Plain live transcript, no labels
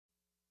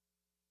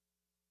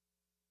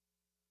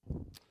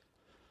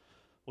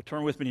Well,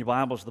 turn with me in your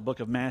Bibles to the book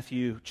of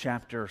Matthew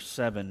chapter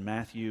 7.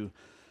 Matthew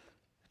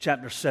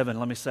chapter 7.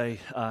 Let me say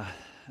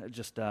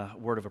just a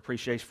word of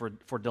appreciation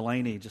for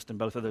Delaney just in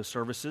both of those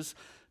services,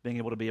 being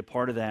able to be a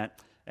part of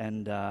that,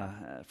 and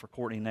for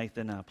Courtney and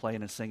Nathan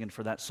playing and singing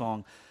for that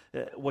song.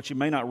 What you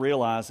may not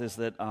realize is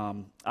that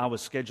I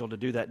was scheduled to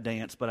do that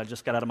dance, but I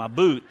just got out of my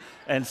boot,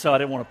 and so I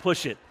didn't want to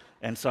push it.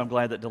 And so I'm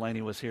glad that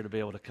Delaney was here to be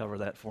able to cover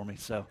that for me.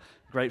 So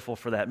grateful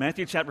for that.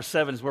 Matthew chapter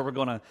 7 is where we're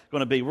going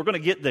to be. We're going to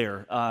get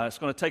there. It's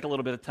going to take a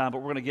little bit of time, but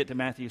we're going to get to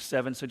Matthew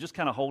 7. So just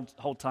kind of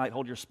hold tight,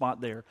 hold your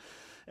spot there.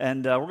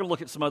 And we're going to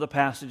look at some other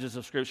passages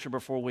of Scripture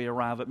before we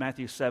arrive at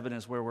Matthew 7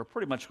 is where we're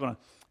pretty much going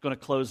to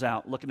close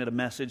out, looking at a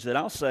message that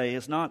I'll say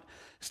it's not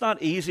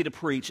easy to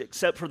preach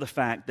except for the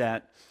fact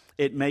that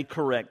it may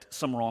correct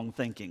some wrong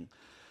thinking.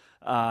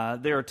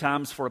 There are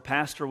times for a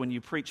pastor when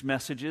you preach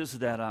messages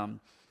that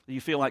you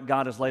feel like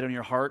God has laid on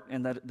your heart,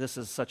 and that this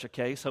is such a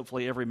case.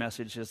 Hopefully every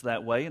message is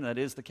that way, and that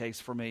is the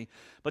case for me.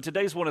 But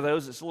today's one of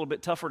those. It's a little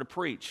bit tougher to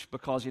preach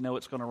because you know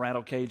it's going to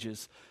rattle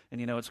cages, and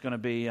you know it's going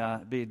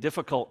to be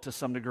difficult to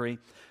some degree.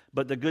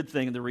 But the good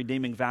thing, the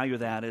redeeming value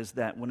of that is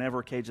that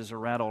whenever cages are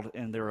rattled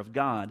and they're of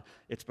God,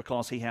 it's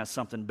because He has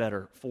something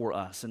better for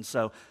us. And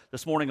so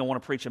this morning I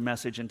want to preach a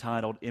message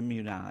entitled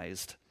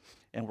Immunized,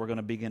 and we're going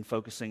to begin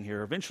focusing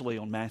here eventually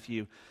on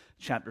Matthew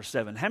chapter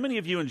 7. How many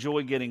of you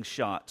enjoy getting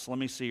shots? Let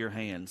me see your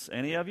hands.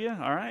 Any of you?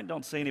 All right,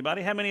 don't see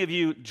anybody. How many of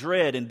you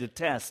dread and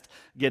detest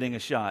getting a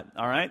shot?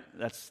 All right,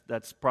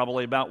 that's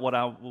probably about what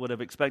I would have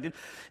expected.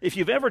 If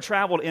you've ever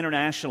traveled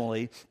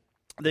internationally,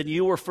 then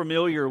you are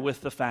familiar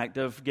with the fact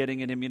of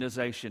getting an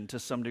immunization to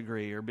some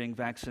degree or being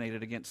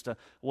vaccinated against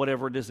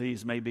whatever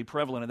disease may be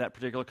prevalent in that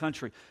particular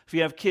country. If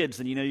you have kids,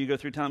 then you know you go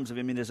through times of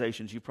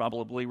immunizations. You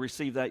probably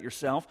receive that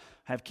yourself,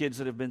 have kids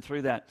that have been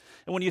through that.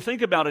 And when you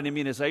think about an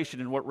immunization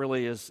and what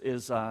really is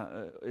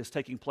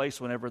taking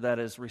place whenever that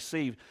is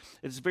received,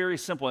 it's very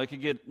simple. It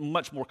can get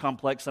much more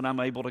complex than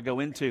I'm able to go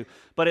into.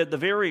 But at the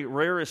very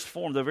rarest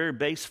form, the very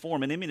base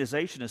form, an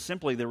immunization is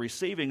simply the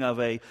receiving of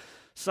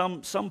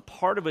some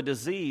part of a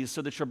disease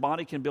so that your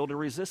body can build a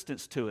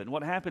resistance to it. And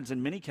what happens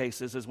in many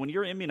cases is when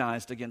you're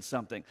immunized against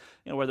something,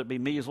 whether it be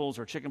measles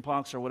or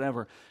chickenpox or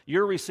whatever,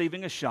 you're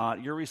receiving a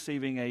shot, you're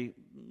receiving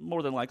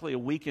more than likely a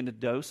weakened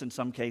dose in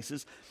some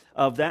cases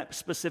of that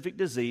specific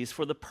disease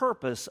for the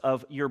purpose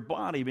of your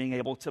body being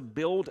able to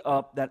build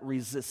up that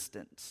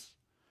resistance.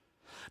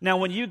 Now,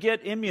 when you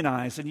get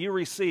immunized and you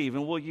receive,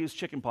 and we'll use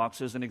chickenpox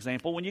as an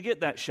example, when you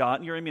get that shot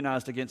and you're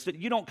immunized against it,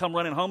 you don't come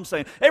running home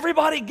saying,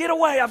 "Everybody get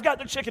away, I've got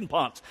the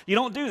chickenpox." You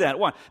don't do that.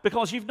 Why?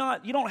 Because you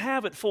don't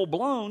have it full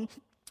blown.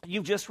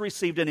 You've just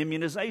received an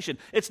immunization.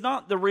 It's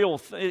not the real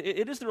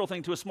it is the real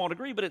thing to a small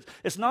degree, but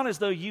it's not as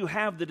though you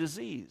have the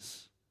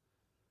disease.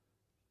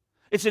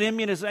 It's an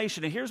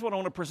immunization. And here's what I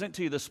want to present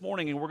to you this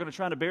morning, and we're going to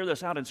try to bear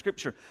this out in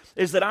Scripture,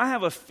 is that I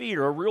have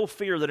a real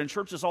fear that in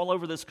churches all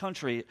over this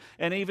country,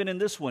 and even in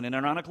this one, in our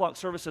 9 o'clock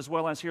service as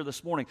well as here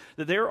this morning,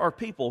 that there are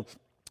people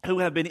who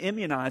have been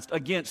immunized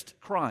against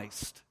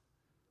Christ.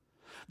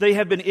 They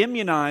have been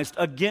immunized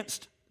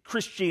against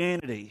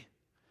Christianity.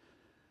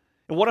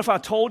 And what if I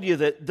told you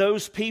that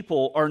those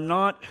people are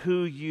not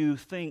who you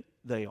think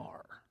they are?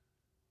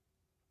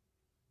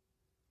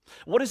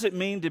 What does it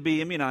mean to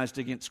be immunized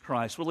against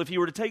Christ? Well, if you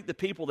were to take the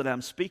people that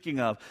I'm speaking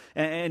of,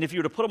 and if you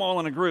were to put them all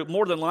in a group,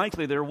 more than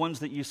likely they're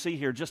ones that you see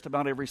here just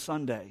about every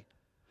Sunday.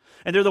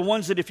 And they're the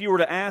ones that if you were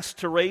to ask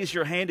to raise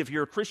your hand if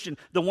you're a Christian,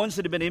 the ones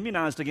that have been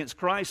immunized against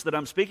Christ that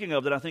I'm speaking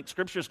of, that I think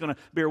Scripture is going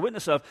to bear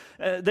witness of,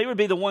 they would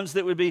be the ones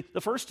that would be the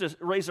first to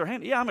raise their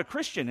hand. Yeah, I'm a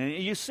Christian. And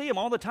you see them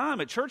all the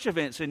time at church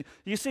events, and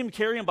you see them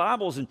carrying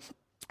Bibles, and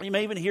you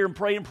may even hear them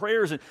praying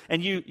prayers,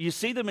 and you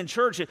see them in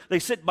church. They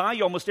sit by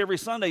you almost every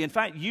Sunday. In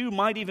fact, you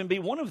might even be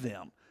one of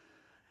them.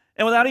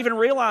 And without even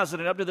realizing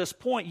it, up to this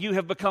point, you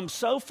have become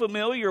so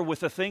familiar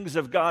with the things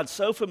of God,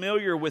 so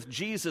familiar with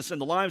Jesus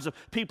and the lives of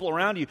people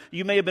around you.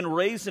 You may have been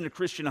raised in a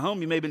Christian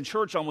home. You may have been in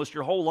church almost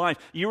your whole life.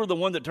 You were the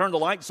one that turned the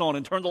lights on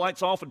and turned the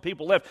lights off when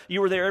people left.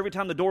 You were there every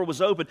time the door was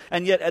open.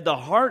 And yet at the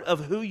heart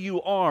of who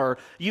you are,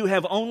 you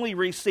have only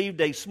received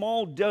a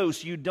small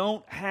dose. You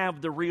don't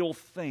have the real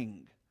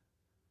thing.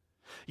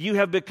 You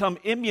have become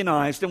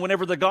immunized, and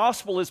whenever the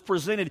gospel is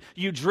presented,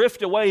 you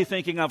drift away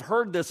thinking, "I've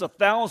heard this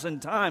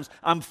 1,000 times.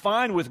 I'm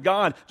fine with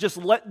God. Just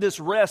let this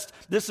rest.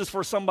 This is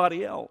for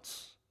somebody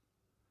else."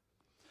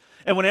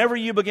 And whenever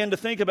you begin to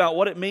think about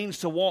what it means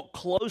to walk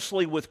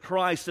closely with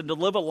Christ and to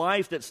live a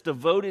life that's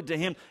devoted to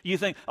Him, you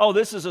think, "Oh,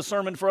 this is a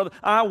sermon for others.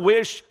 I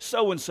wish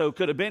so-and-so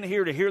could have been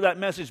here to hear that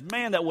message.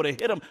 Man, that would have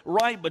hit them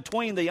right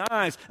between the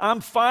eyes. I'm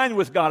fine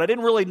with God. I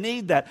didn't really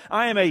need that.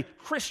 I am a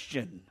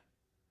Christian."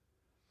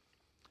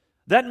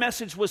 That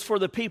message was for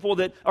the people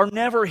that are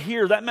never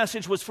here. That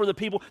message was for the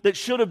people that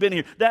should have been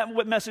here. That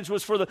message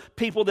was for the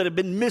people that have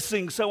been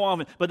missing so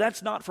often. But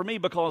that's not for me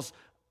because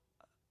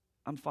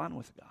I'm fine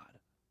with God.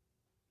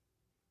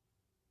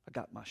 I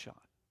got my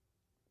shot.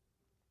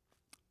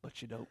 But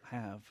you don't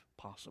have,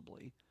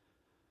 possibly,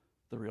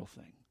 the real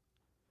thing.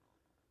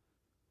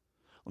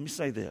 Let me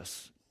say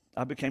this.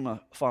 I became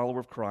a follower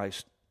of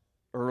Christ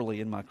early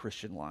in my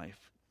Christian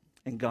life.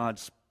 And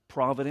God's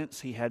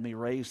providence. He had me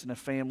raised in a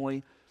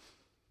family.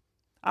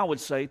 I would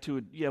say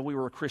we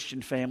were a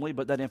Christian family,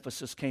 but that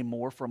emphasis came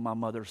more from my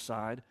mother's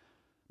side.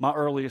 My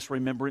earliest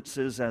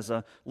remembrances as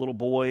a little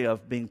boy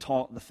of being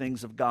taught the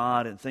things of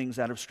God and things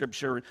out of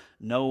Scripture,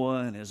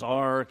 Noah and his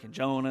ark and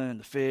Jonah and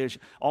the fish,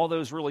 all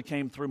those really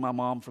came through my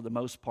mom for the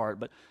most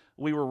part. But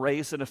we were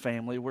raised in a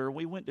family where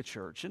we went to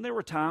church. And there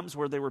were times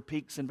where there were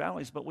peaks and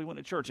valleys, but we went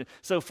to church. And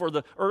so for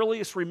the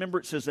earliest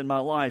remembrances in my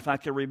life, I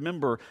can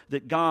remember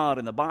that God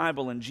and the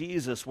Bible and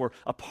Jesus were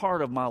a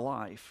part of my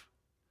life.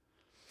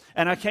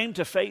 And I came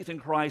to faith in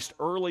Christ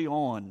early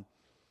on.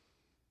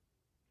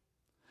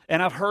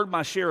 And I've heard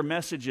my share of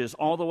messages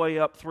all the way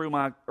up through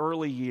my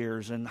early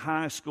years in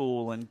high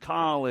school and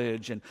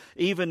college and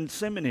even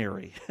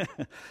seminary.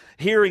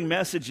 Hearing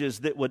messages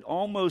that would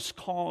almost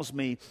cause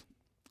me,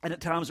 and at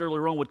times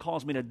earlier on would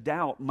cause me to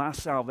doubt my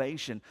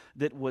salvation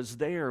that was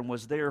there and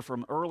was there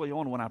from early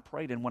on when I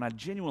prayed and when I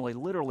genuinely,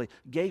 literally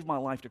gave my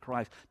life to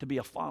Christ to be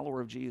a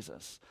follower of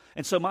Jesus.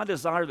 And so my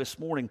desire this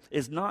morning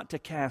is not to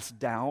cast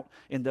doubt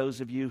in those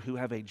of you who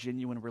have a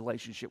genuine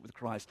relationship with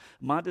Christ.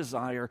 My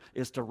desire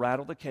is to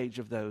rattle the cage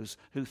of those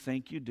who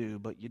think you do,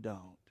 but you don't.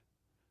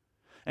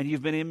 And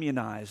you've been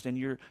immunized and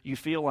you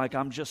feel like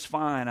I'm just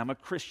fine, I'm a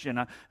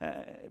Christian.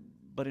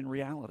 But in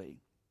reality,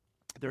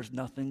 there's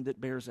nothing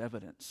that bears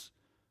evidence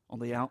on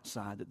the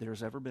outside that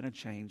there's ever been a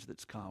change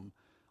that's come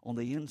on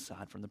the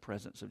inside from the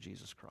presence of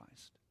Jesus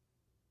Christ.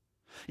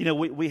 You know,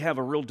 we have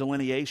a real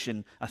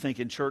delineation, I think,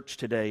 in church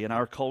today, in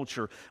our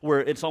culture, where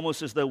it's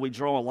almost as though we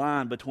draw a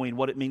line between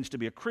what it means to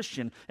be a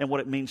Christian and what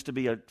it means to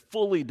be a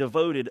fully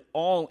devoted,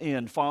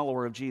 all-in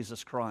follower of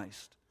Jesus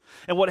Christ.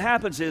 And what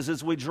happens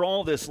is we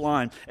draw this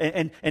line,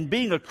 and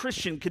being a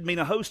Christian could mean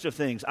a host of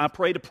things. I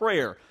prayed a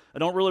prayer. I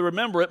don't really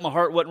remember it. My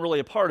heart wasn't really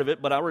a part of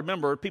it, but I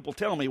remember people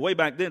telling me way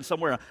back then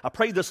somewhere, I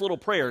prayed this little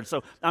prayer, and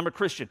so I'm a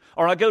Christian.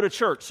 Or I go to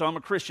church, so I'm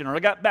a Christian. Or I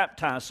got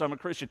baptized, so I'm a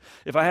Christian.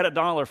 If I had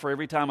 $1 for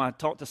every time I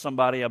talked to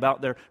somebody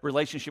about their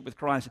relationship with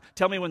Christ,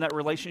 tell me when that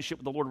relationship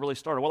with the Lord really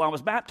started. Well, I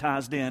was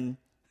baptized in...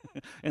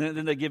 and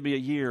then they give me a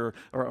year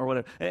or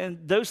whatever. And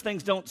those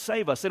things don't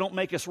save us. They don't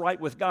make us right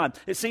with God.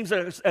 It seems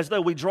as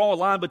though we draw a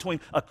line between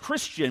a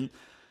Christian,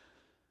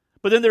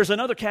 but then there's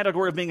another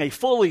category of being a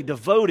fully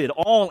devoted,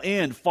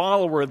 all-in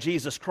follower of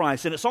Jesus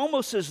Christ. And it's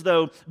almost as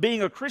though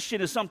being a Christian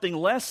is something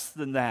less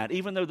than that,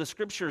 even though the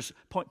Scriptures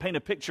paint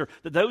a picture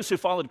that those who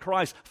followed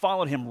Christ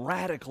followed Him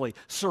radically,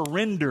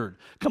 surrendered,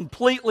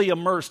 completely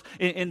immersed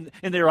in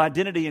their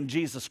identity in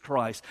Jesus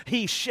Christ.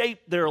 He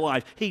shaped their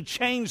life. He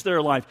changed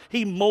their life.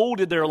 He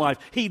molded their life.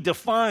 He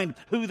defined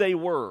who they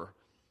were.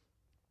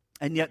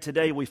 And yet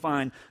today we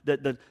find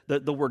that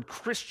the word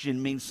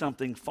Christian means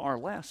something far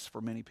less for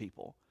many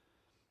people.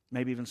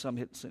 Maybe even some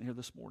sitting here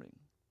this morning.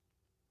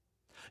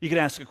 You could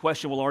ask a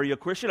question, well, are you a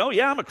Christian? Oh,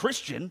 yeah, I'm a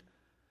Christian.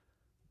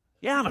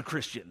 Yeah, I'm a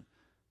Christian.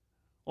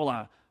 Well,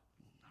 I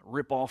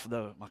rip off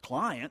my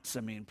clients,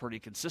 pretty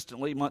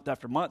consistently, month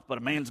after month, but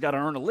a man's got to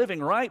earn a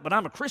living, right? But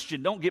I'm a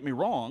Christian, don't get me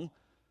wrong.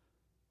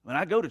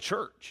 I go to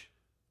church.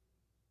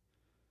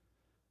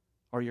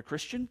 Are you a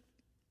Christian?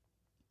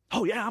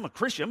 Oh, yeah, I'm a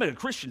Christian. I've been a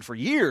Christian for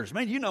years.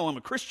 Man, you know I'm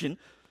a Christian.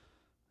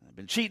 I've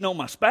been cheating on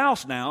my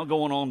spouse now,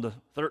 going on the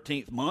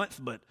 13th month,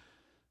 but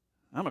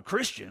I'm a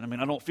Christian.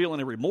 I don't feel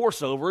any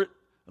remorse over it.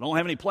 I don't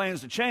have any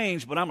plans to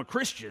change, but I'm a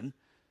Christian.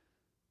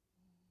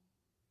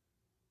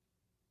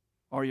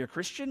 Are you a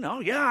Christian? Oh,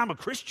 yeah, I'm a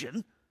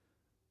Christian.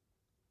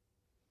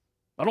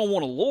 I don't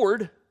want a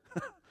Lord.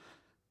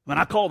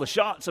 I call the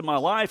shots in my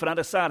life, and I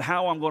decide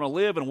how I'm going to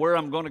live and where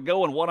I'm going to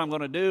go and what I'm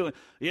going to do. And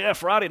yeah,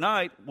 Friday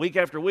night, week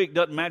after week,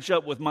 doesn't match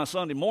up with my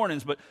Sunday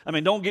mornings, but,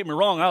 don't get me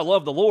wrong, I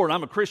love the Lord.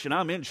 I'm a Christian.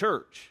 I'm in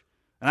church.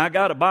 And I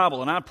got a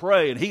Bible, and I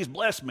pray, and He's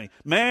blessed me.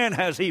 Man,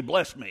 has He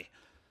blessed me.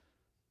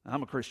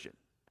 I'm a Christian.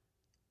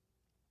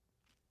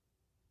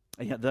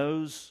 And yet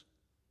those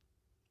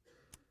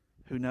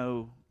who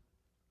know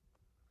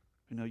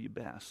you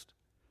best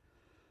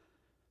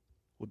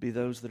would be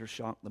those that are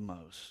shocked the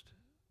most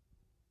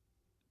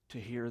to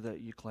hear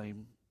that you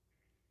claim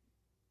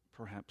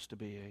perhaps to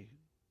be a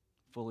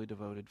fully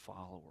devoted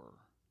follower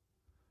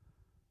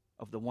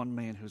of the one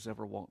man who's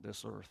ever walked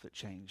this earth that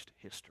changed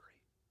history.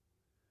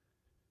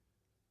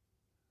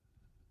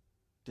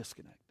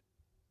 Disconnect.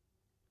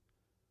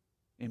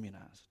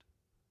 Immunized.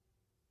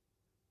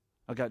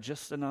 I got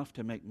just enough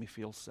to make me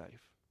feel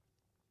safe,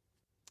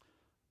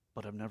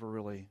 but I've never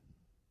really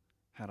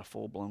had a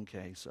full-blown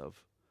case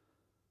of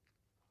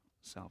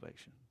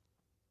salvation.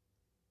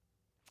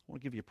 I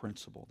want to give you a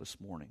principle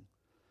this morning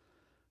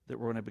that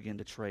we're going to begin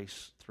to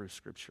trace through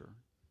Scripture.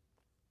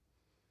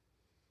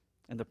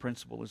 And the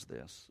principle is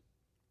this,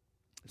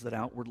 is that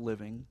outward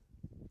living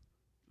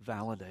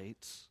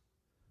validates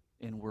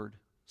inward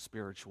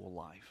spiritual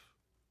life.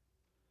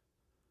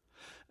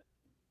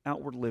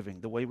 Outward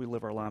living, the way we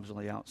live our lives on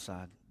the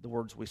outside, the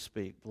words we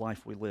speak, the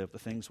life we live, the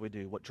things we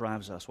do, what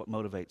drives us, what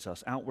motivates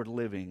us. Outward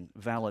living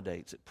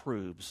validates, it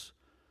proves,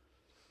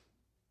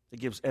 it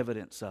gives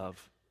evidence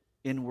of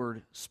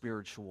inward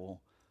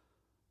spiritual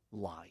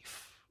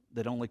life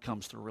that only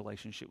comes through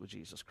relationship with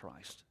Jesus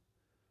Christ.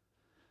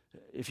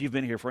 if you've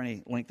been here for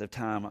any length of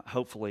time,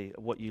 hopefully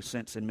what you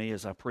sense in me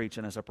as I preach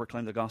and as I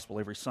proclaim the gospel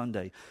every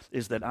Sunday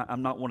is that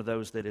I'm not one of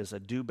those that is a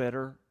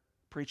do-better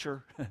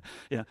preacher.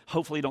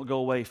 Hopefully you don't go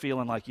away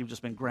feeling like you've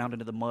just been ground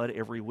into the mud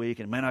every week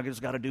and, man, I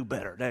just got to do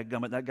better.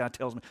 That guy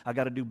tells me I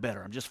got to do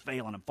better. I'm just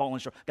failing. I'm falling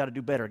short. Got to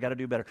do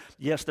better.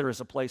 Yes, there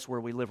is a place where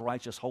we live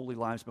righteous, holy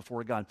lives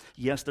before God.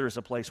 Yes, there is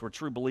a place where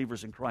true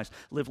believers in Christ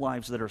live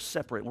lives that are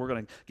separate. And we're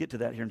going to get to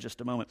that here in just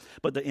a moment.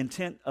 But the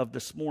intent of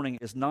this morning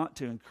is not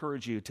to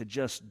encourage you to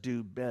just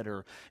do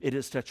better. It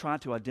is to try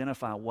to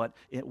identify what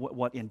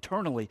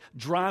internally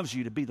drives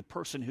you to be the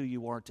person who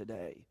you are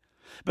today.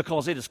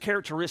 Because it is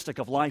characteristic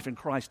of life in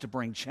Christ to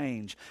bring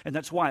change. And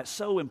that's why it's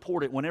so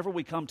important whenever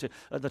we come to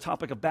the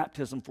topic of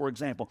baptism, for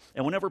example,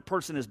 and whenever a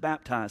person is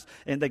baptized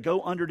and they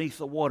go underneath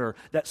the water,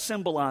 that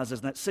symbolizes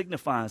and that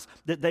signifies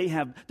that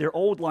their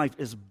old life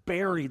is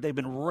buried. They've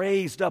been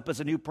raised up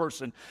as a new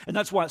person. And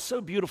that's why it's so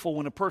beautiful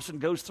when a person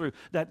goes through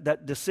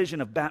that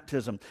decision of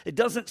baptism. It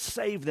doesn't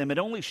save them. It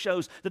only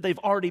shows that they've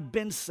already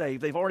been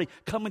saved. They've already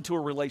come into a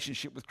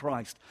relationship with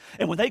Christ.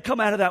 And when they come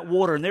out of that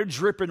water and they're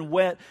dripping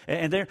wet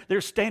and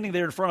they're standing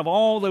there in front of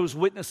all those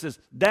witnesses,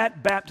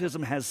 that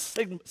baptism has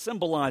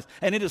symbolized,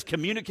 and it is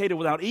communicated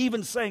without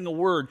even saying a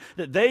word,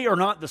 that they are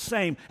not the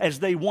same as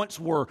they once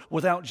were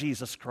without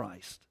Jesus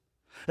Christ.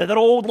 That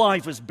old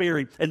life is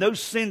buried, and those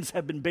sins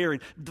have been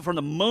buried from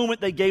the moment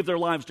they gave their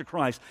lives to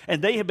Christ,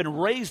 and they have been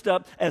raised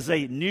up as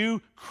a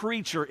new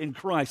creature in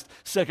Christ.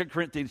 2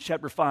 Corinthians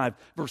chapter 5,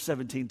 verse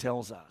 17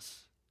 tells us.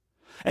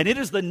 And it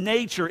is the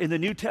nature in the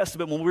New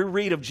Testament when we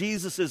read of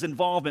Jesus'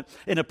 involvement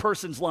in a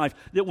person's life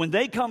that when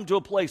they come to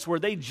a place where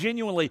they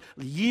genuinely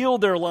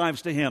yield their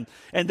lives to Him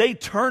and they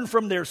turn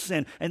from their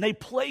sin and they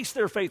place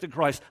their faith in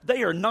Christ,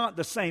 they are not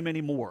the same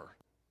anymore.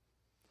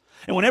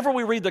 And whenever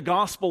we read the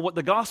gospel, what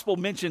the gospel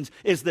mentions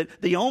is that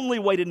the only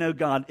way to know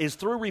God is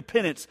through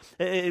repentance.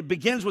 It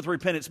begins with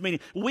repentance,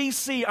 meaning we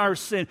see our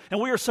sin and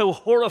we are so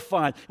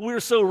horrified, we are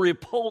so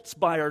repulsed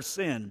by our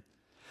sin,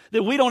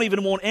 that we don't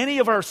even want any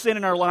of our sin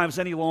in our lives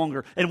any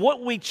longer. And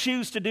what we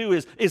choose to do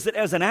is that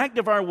as an act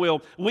of our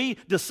will, we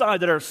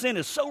decide that our sin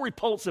is so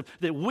repulsive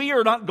that we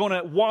are not going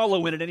to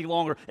wallow in it any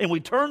longer, and we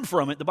turn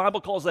from it. The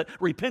Bible calls that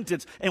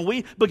repentance, and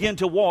we begin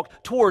to walk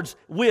towards,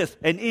 with,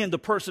 and in the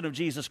person of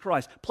Jesus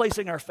Christ,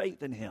 placing our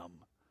faith in Him.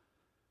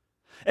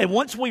 And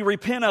once we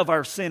repent of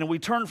our sin and we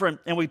turn from,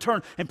 and we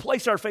turn and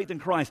place our faith in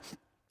Christ,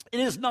 it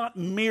is not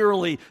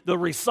merely the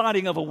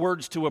reciting of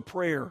words to a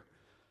prayer.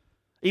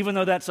 Even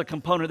though that's a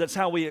component, that's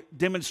how we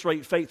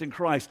demonstrate faith in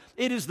Christ.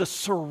 It is the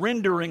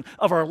surrendering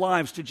of our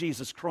lives to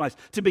Jesus Christ,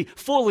 to be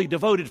fully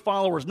devoted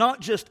followers,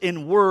 not just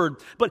in word,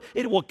 but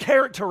it will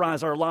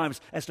characterize our lives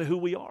as to who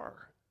we are.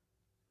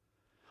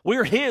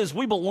 We're His.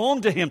 We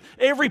belong to Him.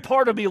 Every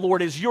part of me,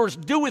 Lord, is yours.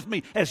 Do with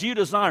me as you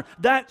desire.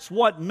 That's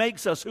what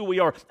makes us who we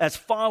are as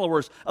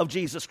followers of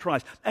Jesus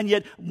Christ. And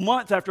yet,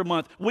 month after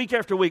month, week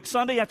after week,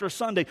 Sunday after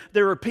Sunday,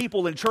 there are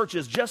people in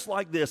churches just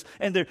like this,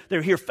 and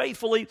they're here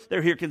faithfully,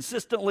 they're here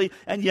consistently,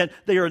 and yet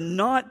they're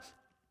not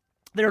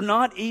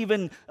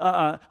even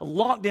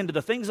locked into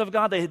the things of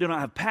God. They do not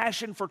have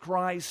passion for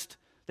Christ.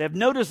 They have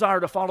no desire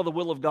to follow the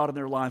will of God in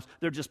their lives.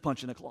 They're just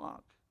punching the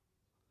clock,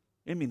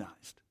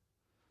 immunized.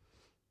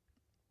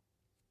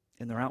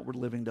 And their outward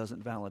living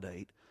doesn't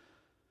validate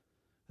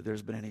that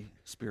there's been any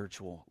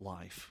spiritual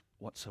life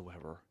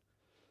whatsoever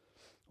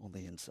on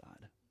the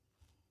inside.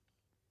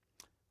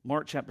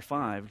 Mark chapter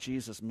 5,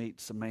 Jesus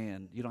meets a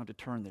man. You don't have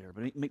to turn there,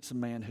 but he meets a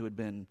man who had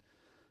been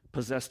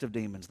possessed of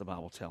demons, the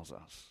Bible tells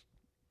us.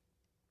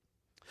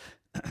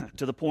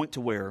 To the point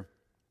to where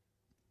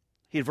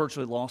he had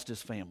virtually lost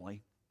his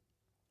family.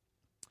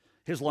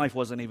 His life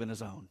wasn't even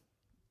his own.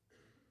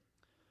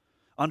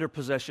 Under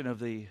possession of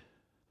the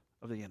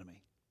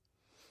enemy.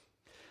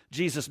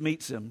 Jesus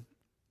meets him,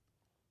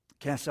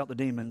 casts out the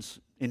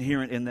demons.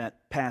 Inherent in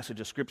that passage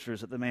of Scripture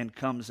is that the man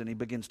comes and he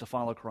begins to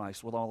follow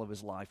Christ with all of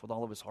his life, with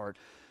all of his heart,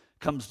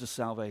 comes to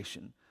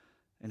salvation.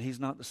 And he's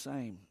not the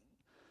same.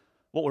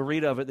 What we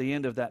read of at the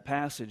end of that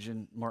passage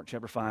in Mark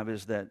chapter 5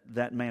 is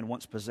that man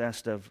once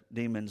possessed of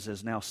demons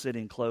is now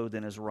sitting clothed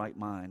in his right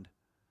mind.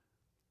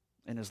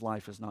 And his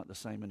life is not the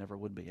same and never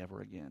would be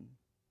ever again.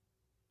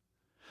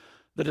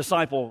 The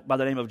disciple by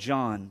the name of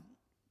John,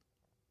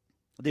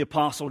 the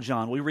Apostle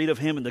John, we read of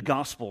him in the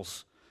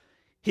Gospels.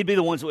 He'd be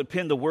the ones that would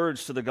pen the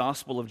words to the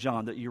Gospel of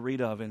John that you read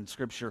of in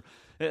Scripture.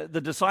 The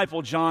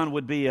disciple John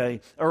would be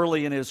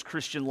early in his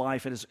Christian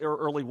life, in his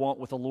early walk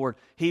with the Lord,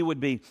 he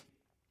would be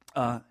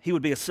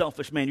a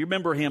selfish man. You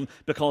remember him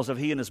because of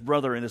he and his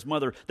brother and his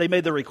mother. They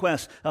made the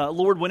request,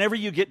 Lord, whenever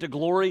you get to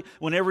glory,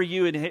 whenever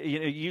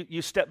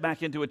you step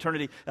back into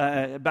eternity,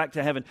 back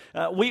to heaven,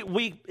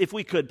 we if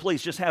we could,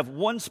 please just have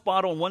one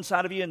spot on one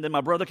side of you, and then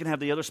my brother can have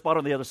the other spot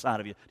on the other side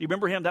of you. Do you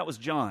remember him? That was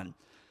John.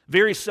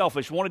 Very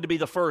selfish, wanted to be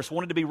the first,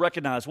 wanted to be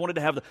recognized, wanted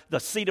to have the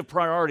seat of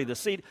priority, the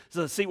seat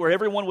where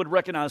everyone would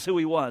recognize who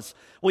he was.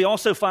 We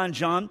also find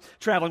John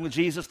traveling with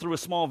Jesus through a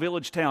small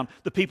village town.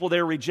 The people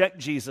there reject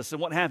Jesus,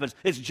 and what happens?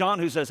 It's John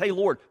who says, hey,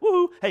 Lord,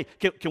 woohoo, hey,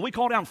 can we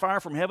call down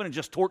fire from heaven and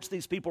just torch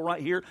these people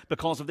right here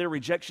because of their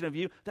rejection of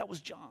you? That was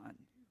John.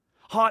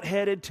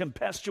 hot-headed,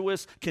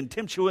 tempestuous,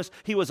 contemptuous.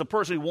 He was a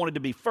person who wanted to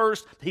be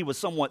first. He was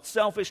somewhat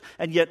selfish.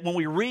 And yet when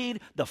we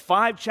read the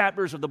 5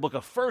 chapters of the book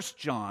of 1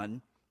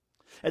 John,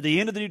 at the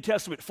end of the New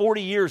Testament,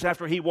 40 years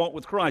after he walked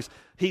with Christ,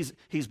 he's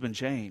been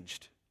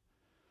changed.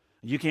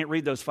 You can't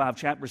read those 5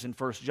 chapters in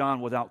 1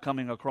 John without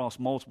coming across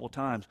multiple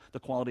times the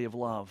quality of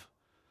love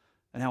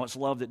and how it's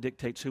love that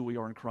dictates who we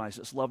are in Christ.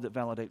 It's love that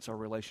validates our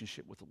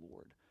relationship with the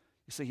Lord.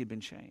 You see, he'd been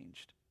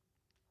changed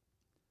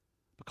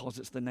because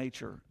it's the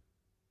nature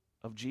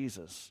of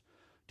Jesus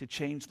to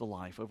change the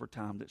life over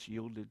time that's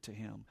yielded to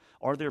him.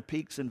 Are there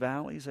peaks and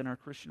valleys in our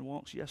Christian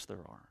walks? Yes, there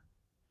are.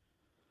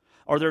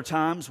 Are there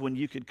times when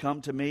you could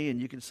come to me and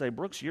you could say,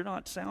 Brooks, you're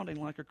not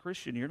sounding like a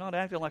Christian. You're not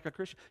acting like a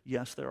Christian.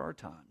 Yes, there are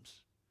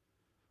times.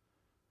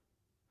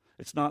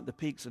 It's not the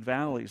peaks and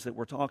valleys that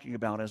we're talking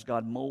about as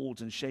God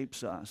molds and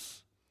shapes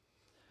us.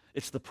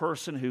 It's the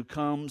person who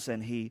comes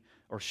and he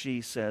or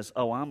she says,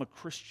 oh, I'm a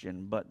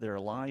Christian, but their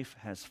life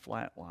has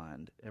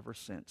flatlined ever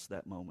since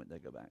that moment they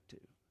go back to.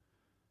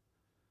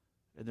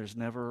 And there's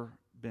never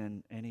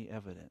been any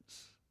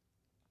evidence.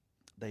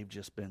 They've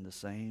just been the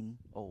same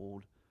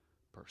old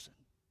person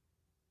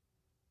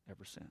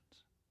ever since.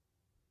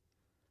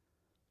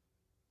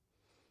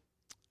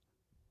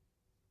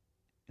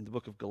 In the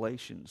book of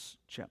Galatians,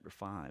 chapter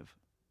 5,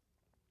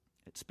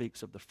 it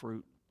speaks of the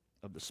fruit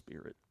of the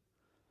Spirit.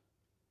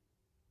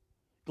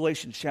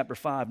 Galatians chapter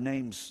 5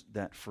 names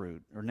that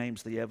fruit, or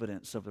names the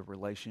evidence of the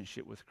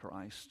relationship with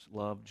Christ: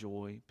 love,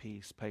 joy,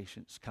 peace,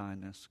 patience,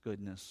 kindness,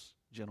 goodness,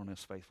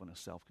 gentleness, faithfulness,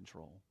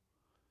 self-control.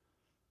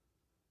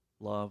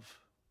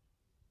 Love,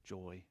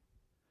 joy,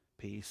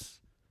 peace,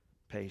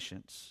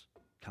 patience,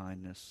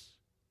 kindness,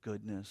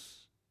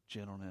 goodness,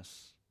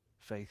 gentleness,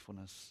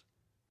 faithfulness,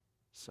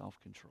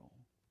 self-control.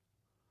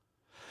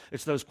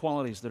 It's those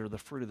qualities that are the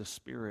fruit of the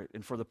Spirit.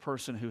 And for the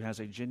person who has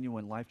a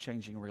genuine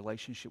life-changing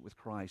relationship with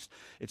Christ,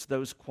 it's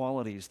those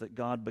qualities that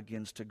God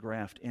begins to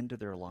graft into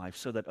their life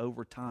so that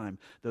over time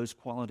those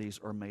qualities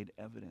are made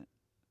evident.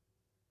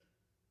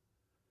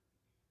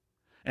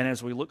 And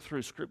as we look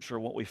through Scripture,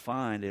 what we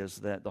find is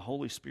that the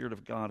Holy Spirit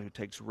of God, who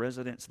takes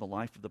residence in the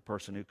life of the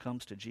person who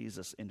comes to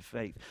Jesus in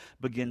faith,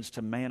 begins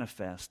to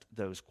manifest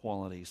those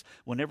qualities.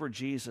 Whenever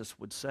Jesus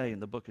would say in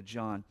the book of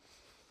John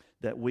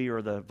that we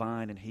are the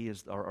vine and he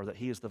is, or that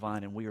he is the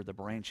vine and we are the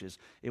branches,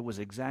 it was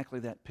exactly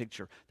that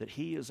picture, that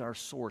he is our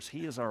source,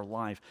 he is our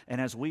life,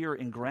 and as we are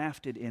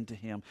engrafted into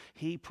him,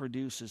 he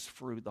produces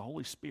fruit. The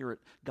Holy Spirit,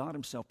 God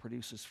himself,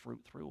 produces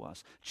fruit through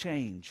us.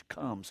 Change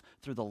comes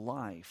through the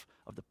life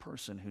of the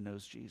person who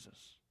knows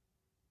Jesus.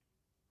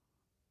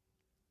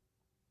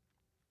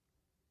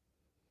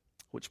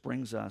 Which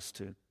brings us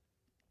to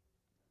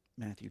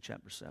Matthew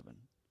chapter 7.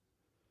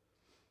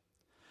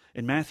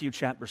 In Matthew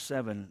chapter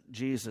 7,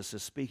 Jesus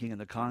is speaking in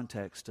the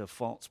context of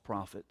false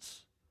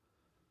prophets.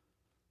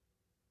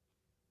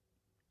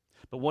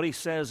 But what he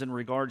says in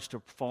regards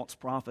to false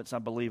prophets, I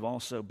believe,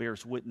 also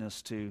bears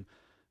witness to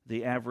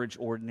the average,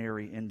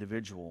 ordinary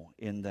individual,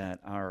 in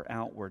that our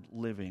outward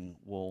living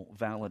will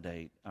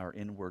validate our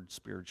inward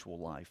spiritual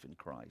life in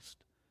Christ.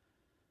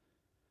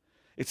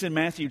 It's in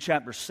Matthew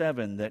chapter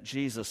 7 that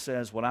Jesus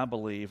says what I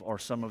believe are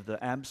some of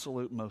the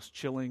absolute most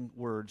chilling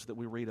words that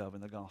we read of in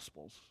the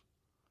Gospels.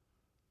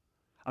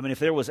 I mean, if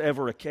there was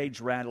ever a cage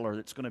rattler,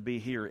 that's going to be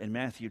here in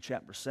Matthew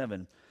chapter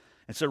 7.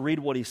 And so read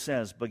what he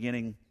says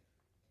beginning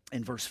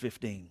in verse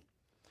 15.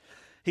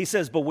 He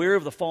says, "Beware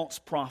of the false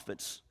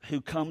prophets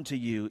who come to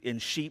you in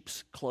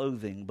sheep's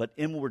clothing, but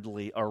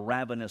inwardly are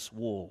ravenous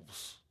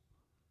wolves.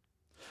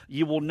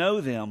 You will know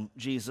them,"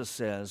 Jesus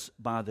says,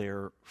 "by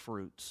their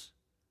fruits."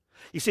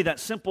 You see, that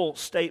simple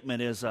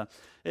statement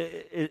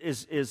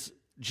is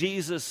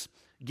Jesus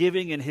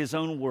giving in his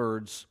own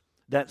words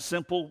that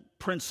simple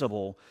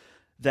principle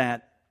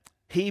that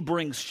he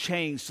brings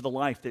change to the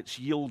life that's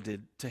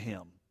yielded to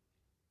him.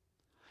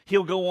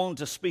 He'll go on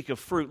to speak of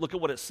fruit. Look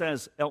at what it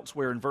says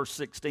elsewhere in verse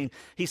 16.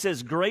 He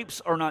says, "Grapes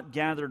are not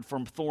gathered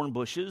from thorn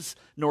bushes,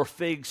 nor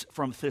figs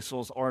from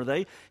thistles, are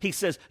they?" He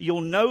says,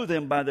 you'll know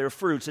them by their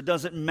fruits. It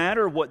doesn't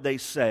matter what they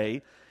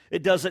say.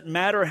 It doesn't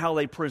matter how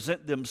they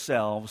present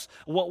themselves.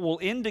 What will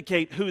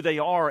indicate who they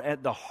are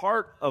at the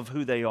heart of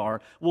who they are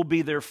will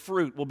be their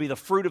fruit, will be the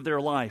fruit of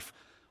their life,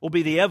 will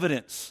be the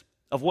evidence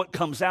of what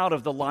comes out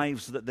of the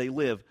lives that they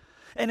live.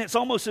 And it's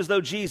almost as though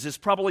Jesus,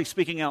 probably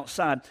speaking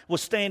outside,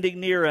 was standing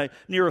near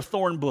a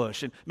thorn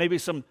bush and maybe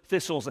some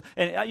thistles.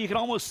 And you can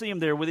almost see him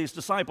there with his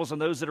disciples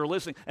and those that are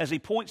listening. As he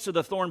points to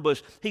the thorn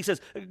bush, he says,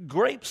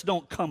 grapes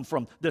don't come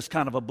from this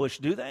kind of a bush,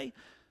 do they?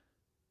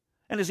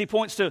 And as he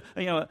points to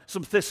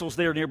some thistles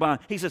there nearby,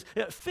 he says,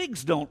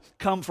 figs don't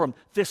come from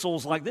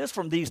thistles like this,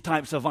 from these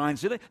types of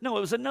vines, do they? No, it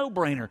was a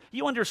no-brainer.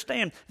 You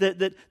understand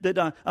that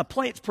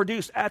plants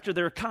produced after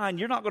their kind,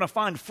 you're not going to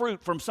find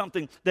fruit from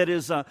something that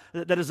is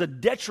a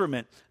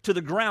detriment to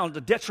the ground,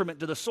 a detriment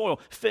to the soil.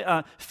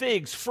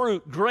 Figs,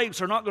 fruit,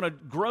 grapes are not going to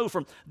grow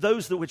from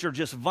those which are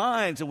just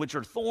vines and which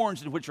are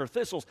thorns and which are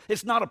thistles.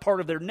 It's not a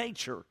part of their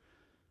nature.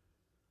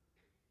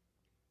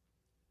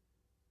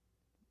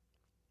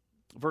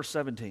 Verse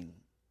 17,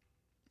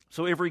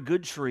 So every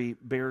good tree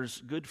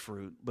bears good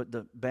fruit, but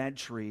the bad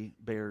tree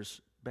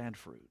bears bad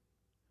fruit.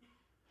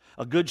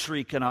 A good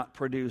tree cannot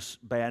produce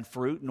bad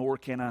fruit, nor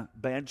can a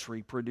bad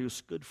tree produce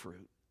good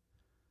fruit.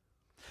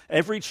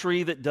 Every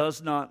tree that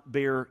does not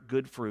bear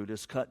good fruit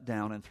is cut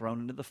down and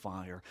thrown into the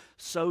fire.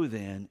 So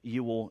then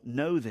you will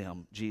know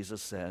them,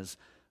 Jesus says,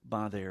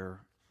 by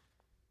their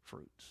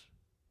fruits.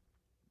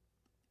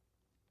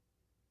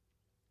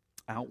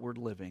 Outward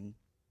living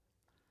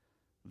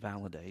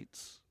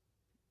validates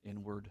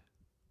inward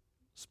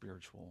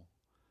spiritual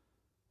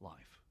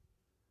life.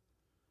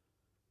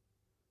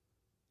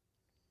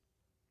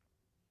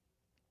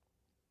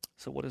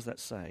 So what does that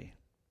say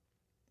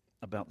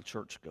about the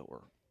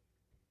churchgoer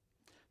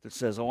that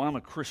says, oh, I'm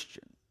a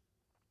Christian,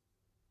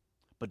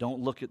 but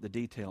don't look at the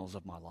details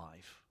of my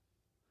life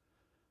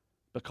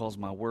because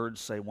my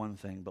words say one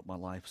thing, but my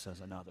life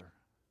says another?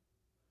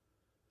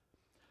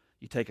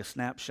 You take a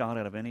snapshot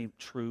out of any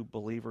true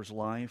believer's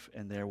life,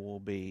 and there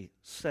will be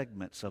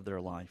segments of their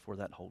life where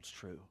that holds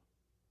true.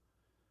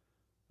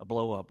 A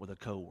blow up with a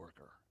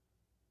coworker.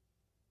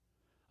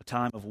 A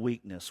time of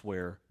weakness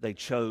where they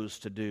chose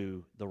to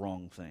do the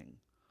wrong thing.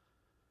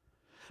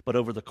 But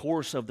over the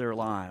course of their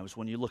lives,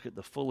 when you look at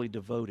the fully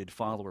devoted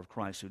follower of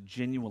Christ who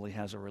genuinely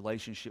has a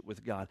relationship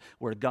with God,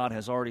 where God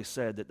has already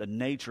said that the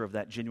nature of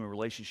that genuine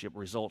relationship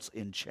results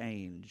in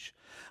change,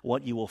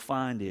 what you will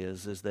find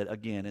is that,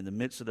 again, in the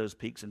midst of those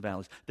peaks and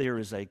valleys, there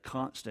is a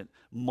constant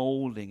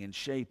molding and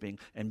shaping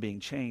and being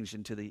changed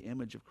into the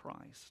image of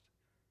Christ.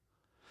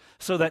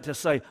 So that to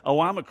say, oh,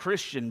 I'm a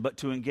Christian, but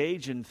to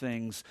engage in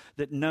things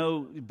that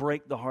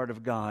break the heart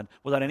of God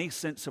without any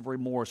sense of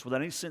remorse,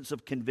 without any sense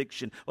of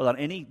conviction, without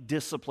any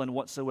discipline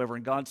whatsoever,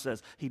 and God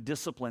says He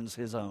disciplines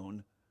His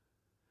own,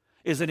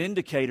 is an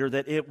indicator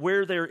that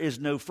where there is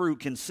no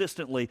fruit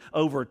consistently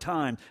over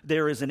time,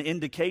 there is an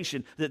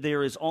indication that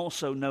there is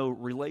also no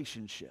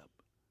relationship.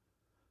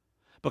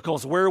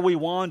 Because where we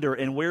wander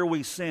and where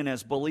we sin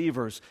as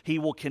believers, He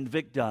will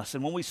convict us.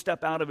 And when we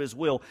step out of His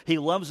will, He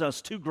loves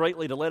us too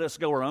greatly to let us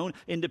go our own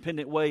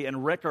independent way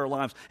and wreck our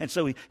lives. And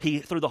so He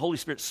through the Holy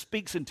Spirit,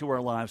 speaks into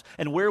our lives.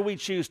 And where we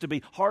choose to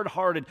be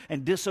hard-hearted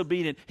and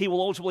disobedient, He will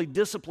ultimately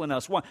discipline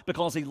us. Why?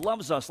 Because He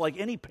loves us like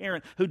any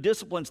parent who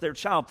disciplines their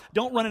child.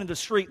 Don't run into the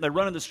street, and they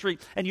run in the street,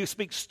 and you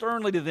speak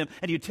sternly to them,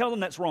 and you tell them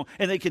that's wrong,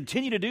 and they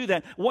continue to do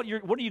that. What are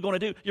you going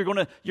to do? You're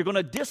going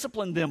to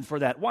discipline them for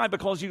that. Why?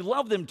 Because you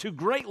love them too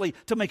greatly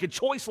to make a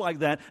choice like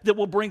that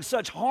will bring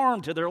such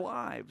harm to their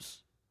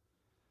lives.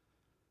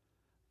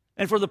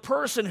 And for the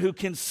person who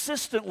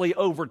consistently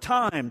over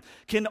time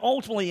can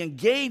ultimately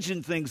engage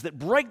in things that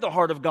break the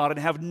heart of God and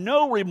have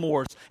no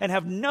remorse and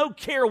have no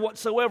care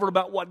whatsoever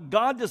about what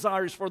God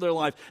desires for their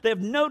life, they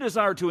have no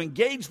desire to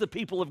engage the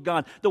people of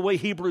God the way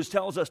Hebrews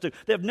tells us to.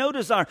 They have no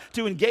desire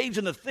to engage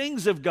in the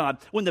things of God.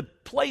 When the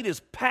plate is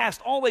passed,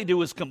 all they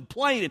do is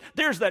complain. And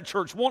there's that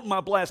church wanting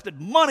my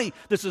blasted money.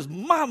 This is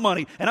my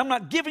money, and I'm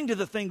not giving to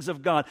the things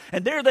of God.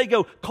 And there they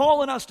go,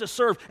 calling us to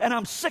serve, and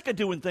I'm sick of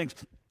doing things.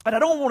 And I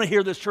don't want to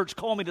hear this church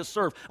call me to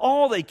serve.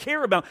 All they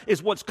care about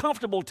is what's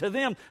comfortable to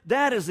them.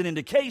 That is an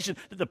indication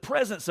that the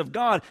presence of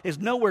God is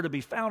nowhere to be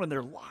found in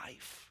their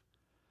life.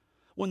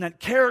 When that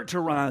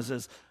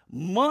characterizes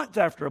month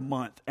after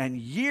month and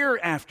year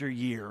after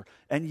year,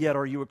 and yet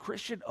are you a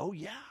Christian? Oh,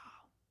 yeah.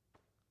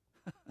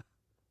 What,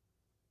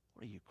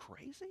 are you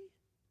crazy?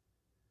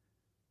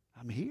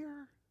 I'm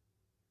here.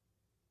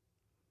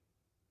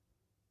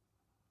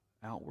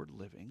 Outward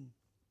living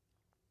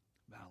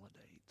validates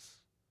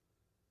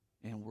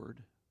inward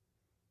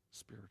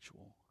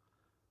spiritual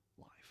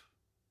life,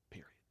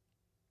 period.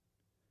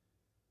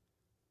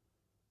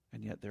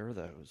 And yet there are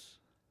those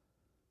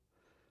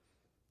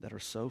that are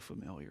so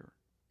familiar.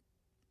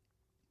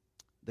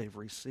 They've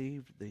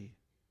received the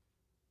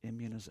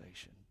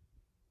immunization.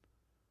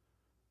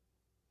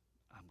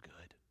 I'm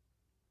good.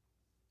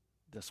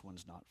 This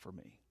one's not for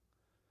me.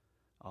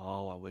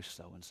 Oh, I wish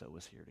so-and-so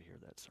was here to hear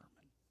that sermon.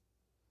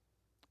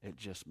 It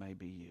just may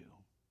be you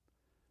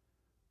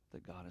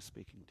that God is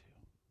speaking to.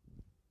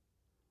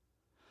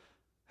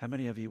 How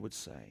many of you would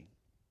say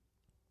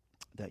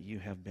that you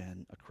have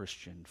been a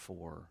Christian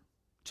for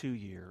 2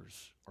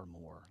 years or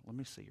more? Let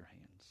me see your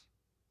hands,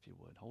 if you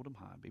would. Hold them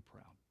high. Be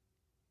proud.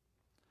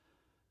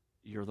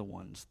 You're the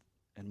ones,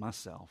 and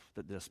myself,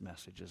 that this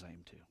message is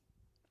aimed to.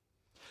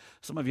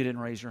 Some of you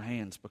didn't raise your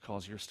hands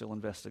because you're still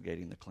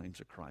investigating the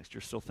claims of Christ.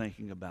 You're still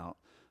thinking about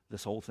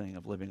this whole thing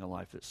of living a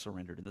life that's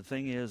surrendered. And the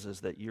thing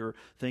is that you're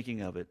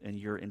thinking of it and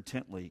you're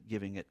intently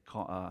giving it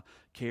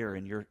care,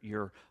 and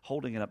you're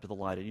holding it up to the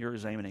light and you're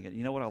examining it.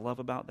 You know what I love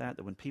about that?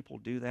 That when people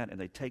do that and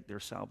they take their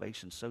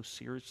salvation so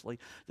seriously,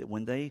 that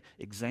when they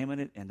examine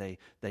it and they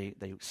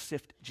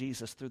sift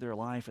Jesus through their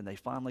life and they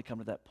finally come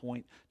to that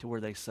point to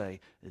where they say,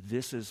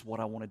 this is what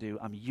I want to do.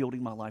 I'm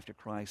yielding my life to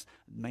Christ.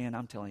 Man,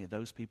 I'm telling you,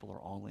 those people are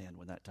all in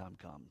when that time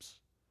comes.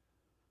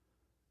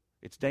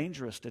 It's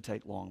dangerous to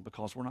take long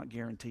because we're not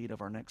guaranteed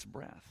of our next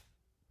breath.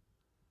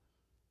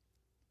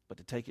 But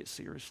to take it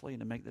seriously and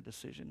to make the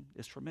decision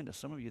is tremendous.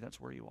 Some of you, that's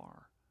where you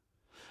are.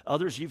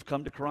 Others, you've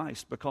come to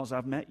Christ because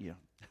I've met you.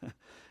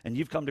 And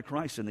you've come to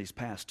Christ in these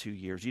past 2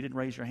 years. You didn't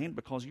raise your hand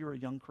because you're a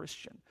young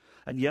Christian.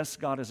 And yes,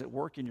 God is at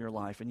work in your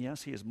life. And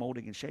yes, He is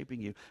molding and shaping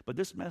you. But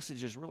this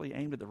message is really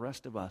aimed at the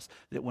rest of us.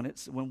 That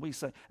when we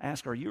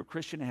ask, are you a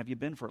Christian? Have you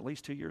been for at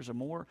least 2 years or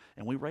more?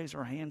 And we raise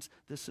our hands,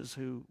 this is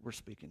who we're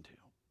speaking to.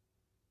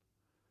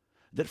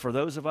 That for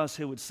those of us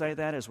who would say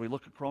that as we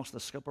look across the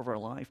scope of our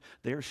life,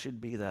 there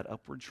should be that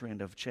upward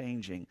trend of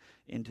changing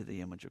into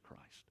the image of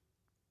Christ.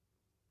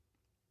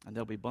 And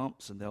there'll be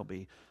bumps and there'll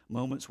be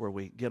moments where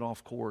we get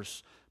off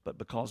course, but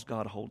because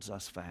God holds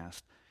us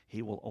fast,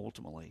 He will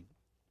ultimately,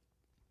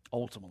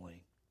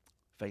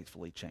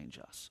 faithfully change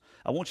us.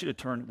 I want you to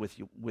turn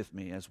with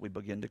me as we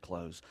begin to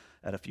close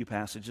at a few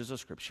passages of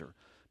Scripture,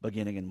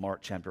 beginning in Mark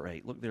chapter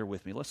 8. Look there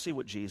with me. Let's see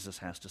what Jesus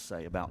has to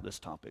say about this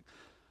topic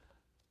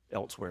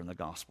elsewhere in the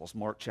Gospels.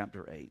 Mark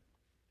chapter 8.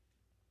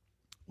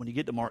 When you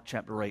get to Mark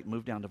chapter 8,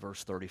 move down to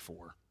verse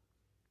 34.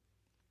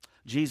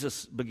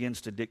 Jesus begins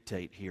to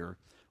dictate here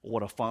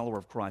what a follower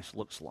of Christ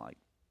looks like.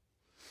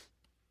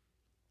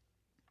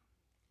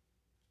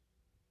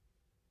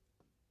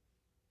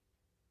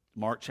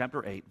 Mark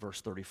chapter 8, verse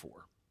 34.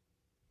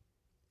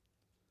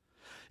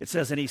 It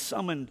says, and He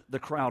summoned the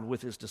crowd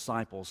with His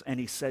disciples, and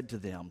He said to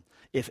them,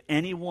 if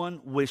anyone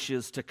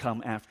wishes to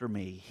come after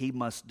me, he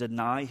must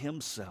deny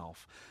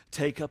himself,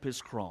 take up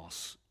his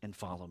cross, and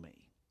follow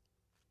me.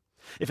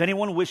 If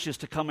anyone wishes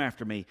to come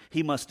after me,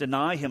 he must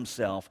deny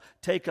himself,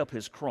 take up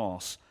his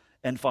cross,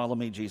 and follow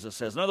me, Jesus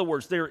says. In other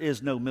words, there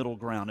is no middle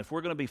ground. If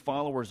we're going to be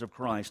followers of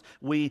Christ,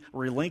 we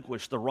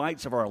relinquish the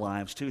rights of our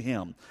lives to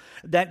Him.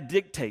 That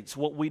dictates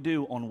what we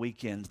do on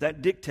weekends.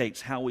 That dictates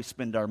how we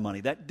spend our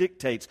money. That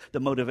dictates the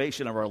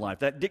motivation of our life.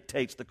 That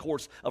dictates the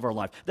course of our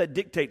life. That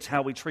dictates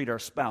how we treat our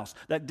spouse.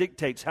 That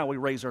dictates how we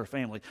raise our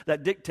family.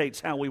 That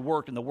dictates how we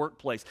work in the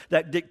workplace.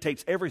 That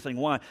dictates everything.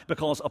 Why?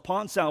 Because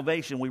upon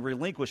salvation, we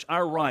relinquish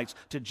our rights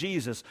to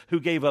Jesus, who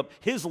gave up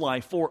His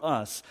life for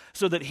us,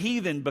 so that He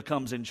then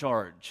becomes in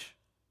charge.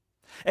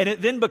 And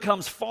it then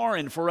becomes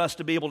foreign for us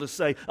to be able to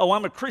say, oh,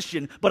 I'm a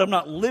Christian, but I'm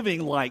not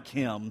living like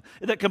Him.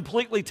 That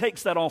completely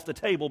takes that off the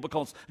table,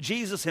 because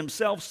Jesus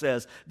Himself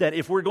says that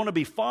if we're going to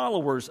be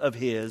followers of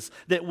His,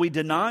 that we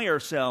deny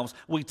ourselves,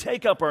 we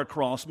take up our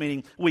cross,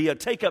 meaning we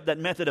take up that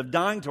method of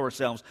dying to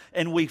ourselves,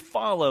 and we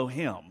follow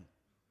Him.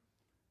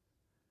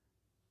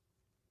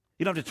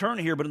 You don't have to turn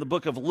here, but in the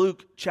book of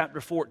Luke chapter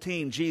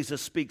 14,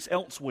 Jesus speaks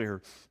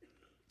elsewhere.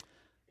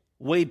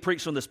 Wade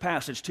preached on this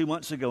passage 2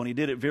 months ago, and he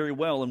did it very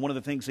well. And one of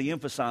the things he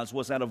emphasized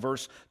was out of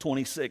verse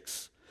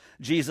 26.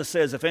 Jesus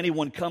says, if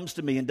anyone comes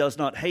to me and does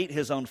not hate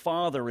his own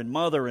father and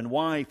mother and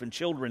wife and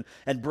children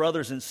and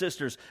brothers and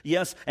sisters,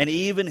 yes, and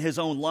even his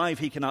own life,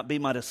 he cannot be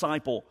my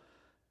disciple.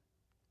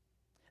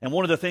 And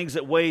one of the things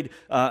that Wade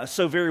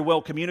so very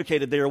well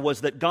communicated there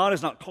was that God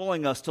is not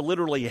calling us to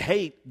literally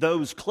hate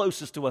those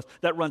closest to us.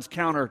 That runs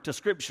counter to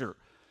Scripture.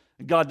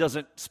 God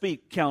doesn't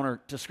speak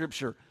counter to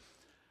Scripture.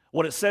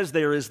 What it says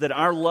there is that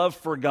our love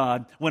for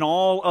God, when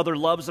all other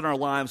loves in our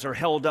lives are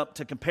held up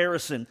to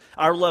comparison,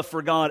 our love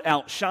for God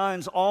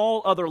outshines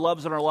all other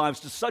loves in our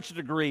lives to such a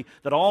degree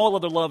that all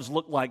other loves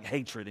look like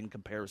hatred in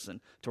comparison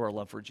to our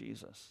love for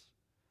Jesus.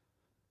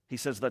 He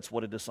says that's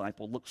what a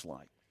disciple looks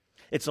like.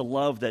 It's a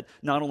love that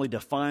not only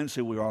defines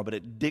who we are, but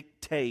it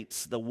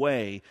dictates the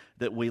way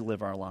that we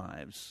live our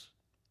lives.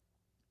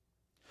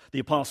 The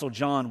Apostle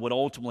John would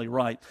ultimately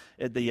write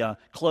at the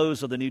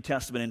close of the New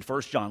Testament in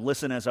 1 John.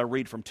 Listen as I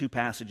read from two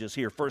passages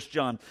here. 1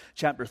 John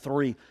chapter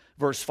 3,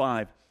 verse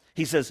 5.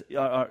 He says,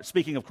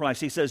 speaking of Christ,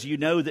 he says, you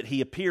know that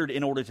He appeared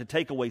in order to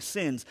take away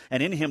sins,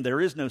 and in Him there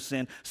is no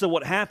sin. So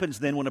what happens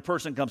then when a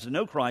person comes to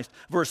know Christ?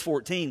 Verse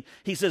 14,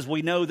 he says,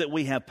 we know that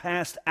we have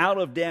passed out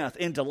of death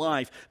into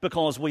life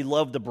because we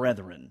love the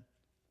brethren.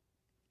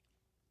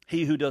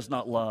 He who does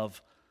not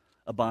love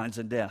abides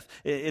in death.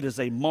 It is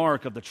a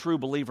mark of the true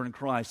believer in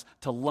Christ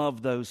to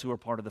love those who are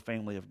part of the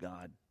family of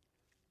God.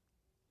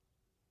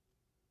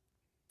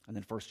 And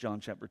then 1 John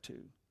chapter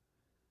 2,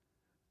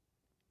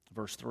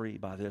 verse 3,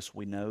 by this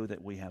we know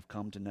that we have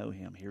come to know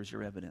Him. Here's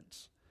your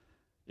evidence.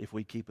 If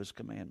we keep His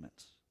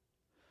commandments.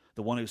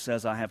 The one who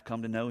says, I have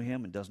come to know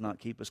Him and does not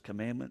keep His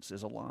commandments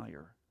is a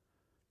liar.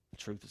 The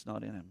truth is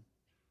not in him.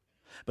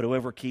 But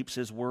whoever keeps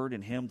His word,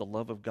 in him the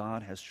love of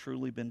God has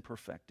truly been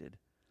perfected.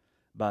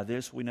 By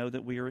this we know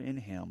that we are in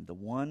Him. The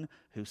one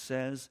who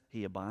says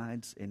he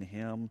abides in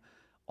Him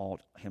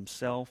ought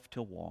himself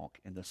to walk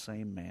in the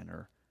same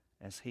manner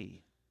as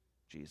He,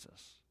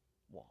 Jesus,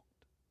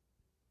 walked.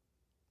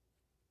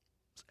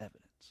 It's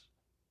evidence.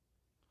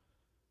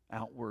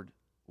 Outward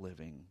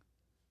living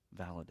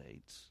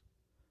validates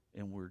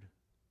inward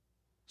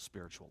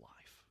spiritual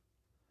life.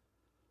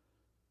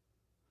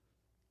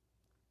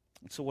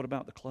 And so what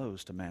about the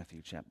close to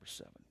Matthew chapter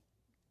 7?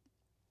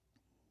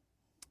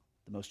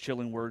 The most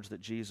chilling words that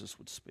Jesus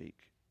would speak,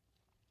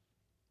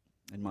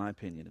 in my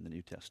opinion, in the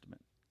New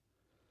Testament.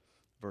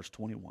 Verse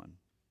 21.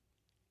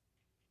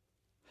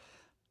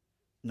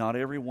 Not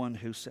everyone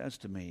who says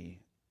to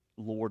me,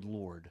 Lord,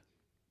 Lord,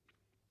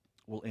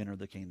 will enter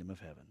the kingdom of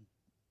heaven,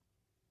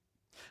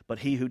 but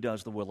he who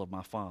does the will of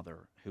my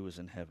Father who is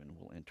in heaven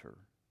will enter.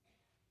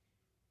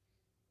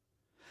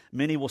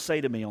 Many will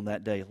say to me on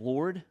that day,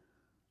 Lord,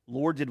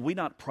 Lord, did we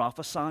not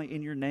prophesy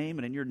in your name,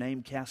 and in your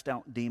name cast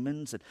out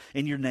demons, and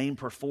in your name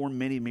perform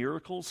many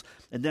miracles?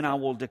 And then I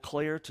will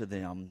declare to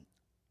them,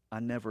 I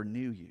never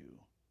knew you.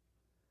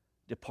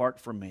 Depart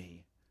from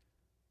me,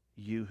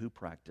 you who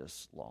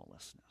practice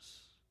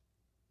lawlessness.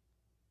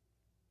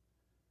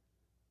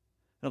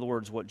 In other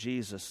words, what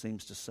Jesus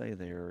seems to say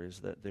there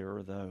is that there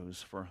are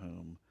those for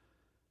whom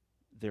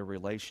their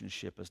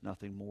relationship is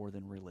nothing more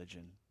than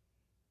religion.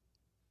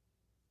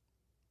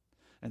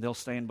 And they'll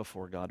stand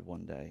before God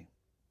one day,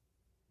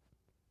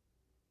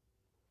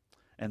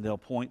 and they'll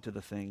point to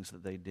the things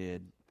that they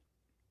did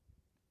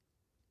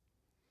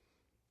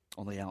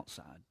on the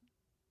outside,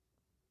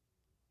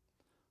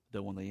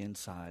 though on the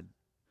inside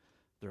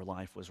their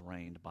life was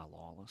reigned by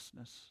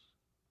lawlessness,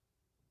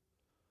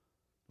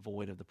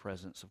 void of the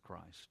presence of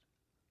Christ.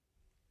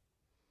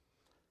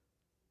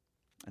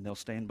 And they'll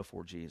stand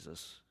before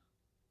Jesus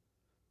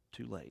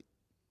too late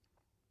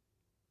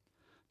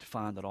to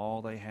find that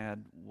all they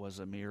had was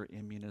a mere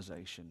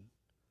immunization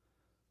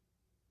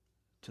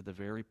to the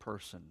very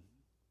person,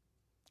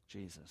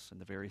 Jesus, and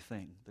the very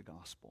thing, the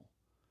gospel,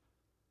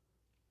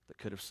 that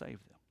could have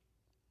saved them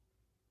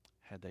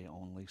had they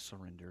only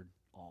surrendered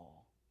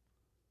all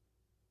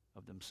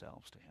of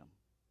themselves to Him.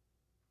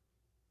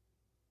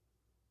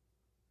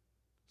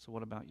 So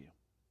what about you?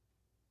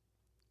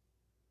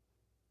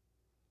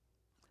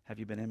 Have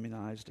you been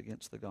immunized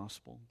against the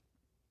gospel?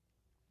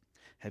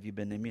 Have you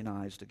been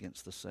immunized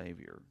against the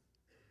Savior?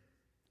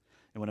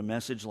 And when a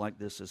message like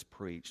this is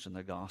preached and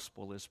the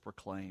gospel is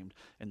proclaimed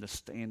and the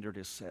standard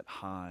is set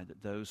high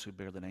that those who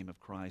bear the name of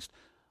Christ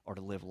are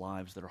to live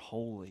lives that are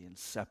holy and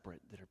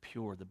separate, that are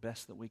pure, the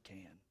best that we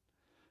can.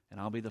 And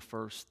I'll be the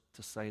first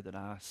to say that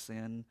I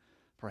sin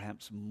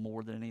perhaps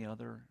more than any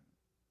other.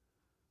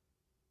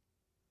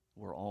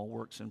 We're all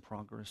works in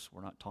progress.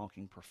 We're not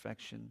talking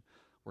perfection.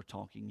 We're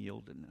talking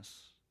yieldedness.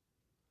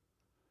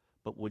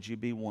 But would you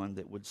be one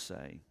that would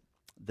say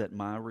that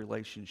my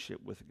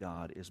relationship with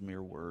God is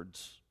mere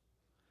words?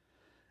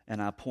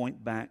 And I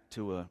point back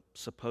to a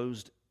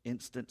supposed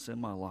instance in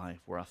my life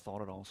where I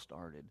thought it all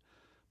started.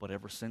 But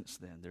ever since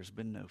then, there's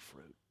been no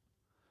fruit.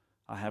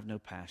 I have no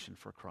passion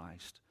for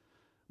Christ.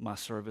 My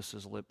service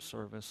is lip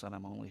service, and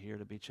I'm only here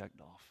to be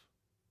checked off.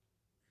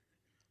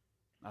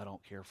 I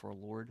don't care for a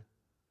Lord.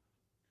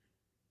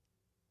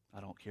 I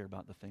don't care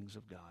about the things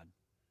of God.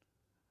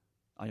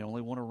 I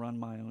only want to run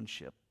my own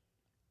ship,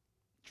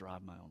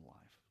 drive my own life.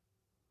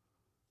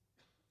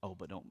 Oh,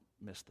 but don't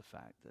miss the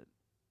fact that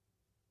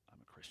I'm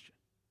a Christian.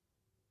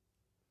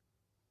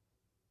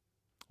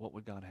 What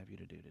would God have you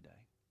to do today?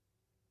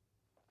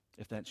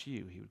 If that's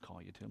you, He would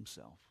call you to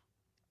Himself.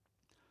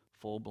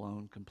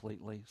 Full-blown,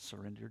 completely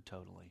surrendered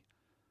totally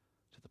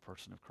to the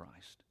person of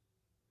Christ.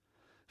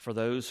 For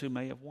those who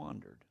may have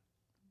wandered,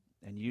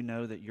 and you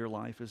know that your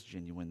life is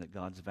genuine, that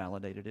God's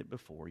validated it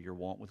before, your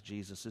walk with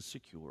Jesus is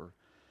secure,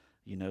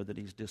 you know that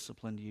He's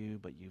disciplined you,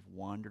 but you've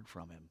wandered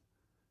from Him,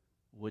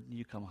 wouldn't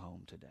you come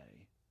home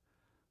today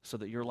so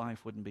that your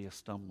life wouldn't be a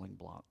stumbling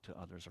block to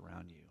others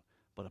around you,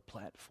 but a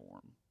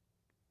platform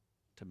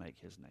to make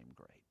His name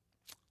great?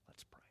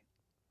 Let's pray.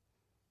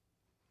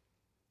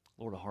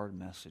 Lord, a hard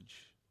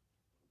message.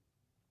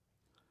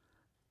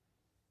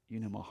 You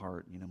know my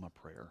heart, you know my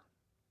prayer.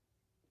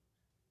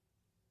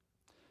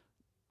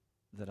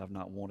 That I've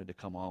not wanted to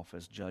come off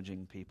as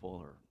judging people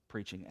or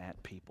preaching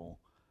at people.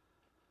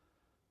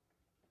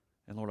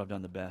 And Lord, I've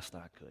done the best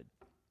I could.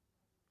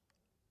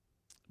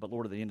 But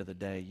Lord, at the end of the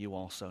day, you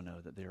also know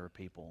that there are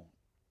people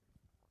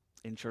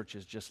in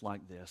churches just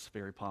like this,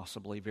 very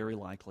possibly, very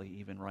likely,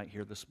 even right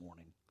here this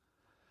morning,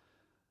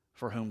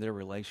 for whom their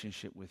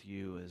relationship with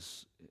you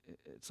is,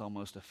 it's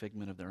almost a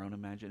figment of their own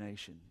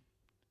imagination.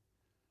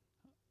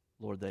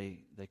 Lord, they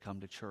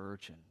come to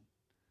church and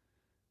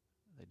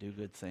they do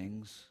good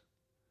things.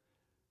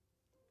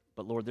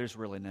 But Lord, there's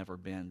really never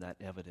been that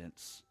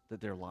evidence that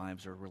their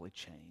lives are really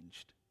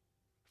changed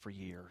for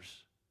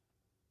years.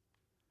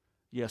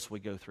 Yes, we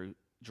go through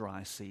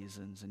dry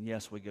seasons, and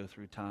yes, we go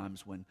through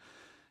times when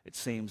it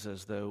seems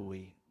as though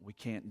we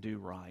can't do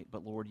right.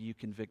 But Lord, you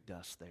convict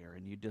us there,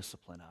 and you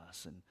discipline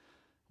us, and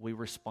we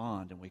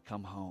respond, and we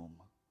come home.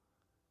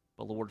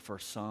 But Lord, for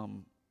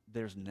some,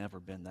 there's never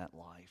been that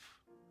life.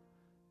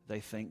 They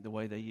think the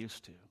way they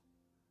used to.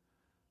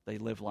 They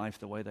live life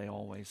the way they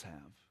always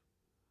have.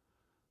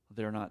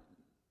 They're not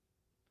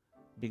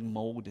being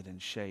molded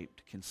and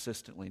shaped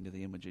consistently into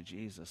the image of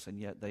Jesus, and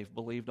yet they've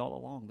believed all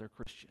along they're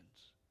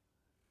Christians.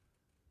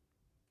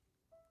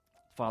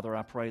 Father,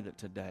 I pray that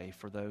today,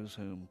 for those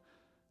whom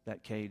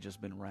that cage has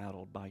been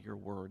rattled by your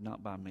word,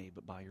 not by me,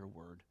 but by your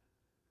word,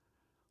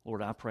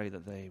 Lord, I pray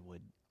that they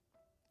would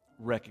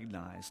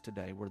recognize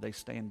today where they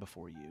stand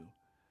before you,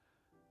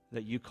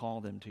 that you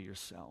call them to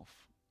yourself,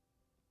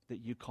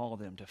 that you call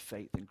them to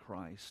faith in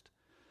Christ,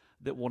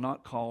 that will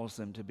not cause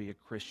them to be a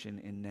Christian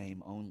in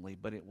name only,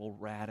 but it will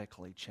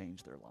radically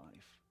change their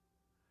life.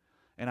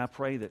 And I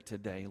pray that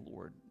today,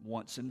 Lord,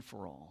 once and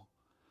for all,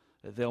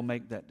 that they'll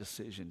make that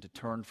decision to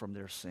turn from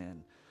their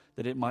sin,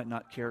 that it might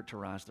not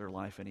characterize their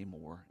life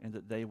anymore, and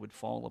that they would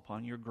fall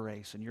upon your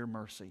grace and your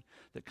mercy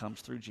that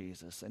comes through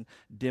Jesus and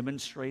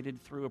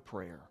demonstrated through a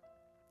prayer.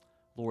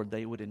 Lord,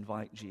 they would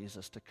invite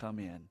Jesus to come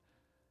in,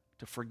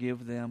 to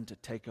forgive them, to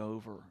take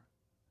over,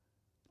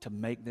 to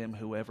make them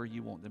whoever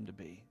you want them to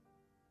be.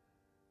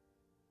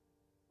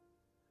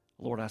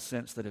 Lord, I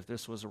sense that if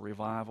this was a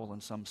revival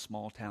in some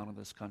small town in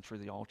this country,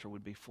 the altar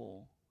would be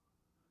full.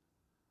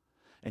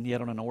 And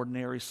yet on an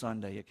ordinary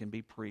Sunday it can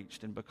be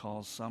preached, and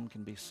because some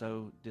can be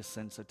so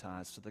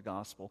desensitized to the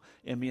gospel,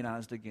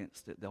 immunized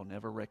against it, they'll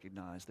never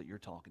recognize that you're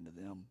talking to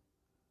them.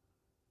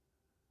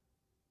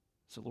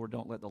 So Lord,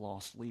 don't let the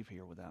lost leave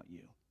here without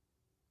you.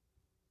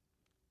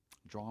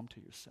 Draw them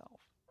to yourself.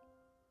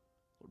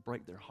 Lord,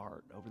 break their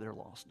heart over their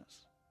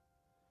lostness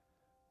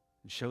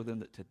and show them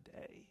that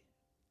today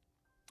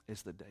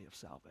is the day of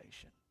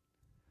salvation.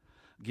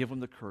 Give them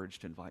the courage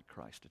to invite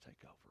Christ to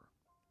take over.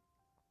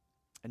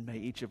 And may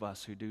each of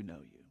us who do know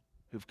you,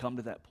 who've come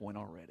to that point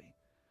already,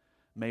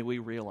 may we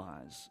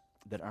realize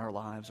that our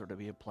lives are to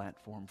be a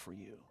platform for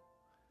you.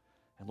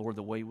 And Lord,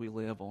 the way we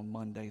live on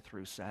Monday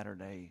through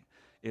Saturday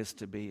is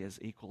to be as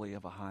equally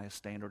of a high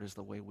standard as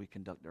the way we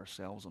conduct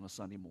ourselves on a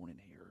Sunday morning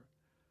here.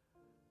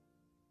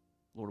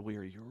 Lord, we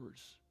are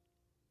yours,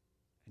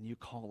 and you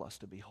call us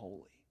to be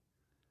holy.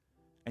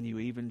 And you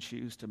even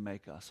choose to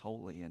make us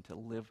holy and to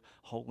live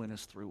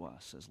holiness through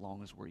us as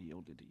long as we're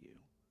yielded to you.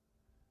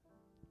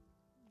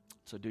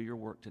 So do your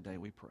work today,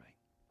 we pray.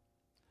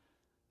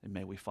 And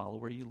may we follow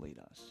where you lead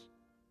us.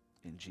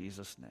 In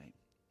Jesus' name,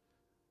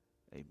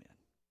 amen.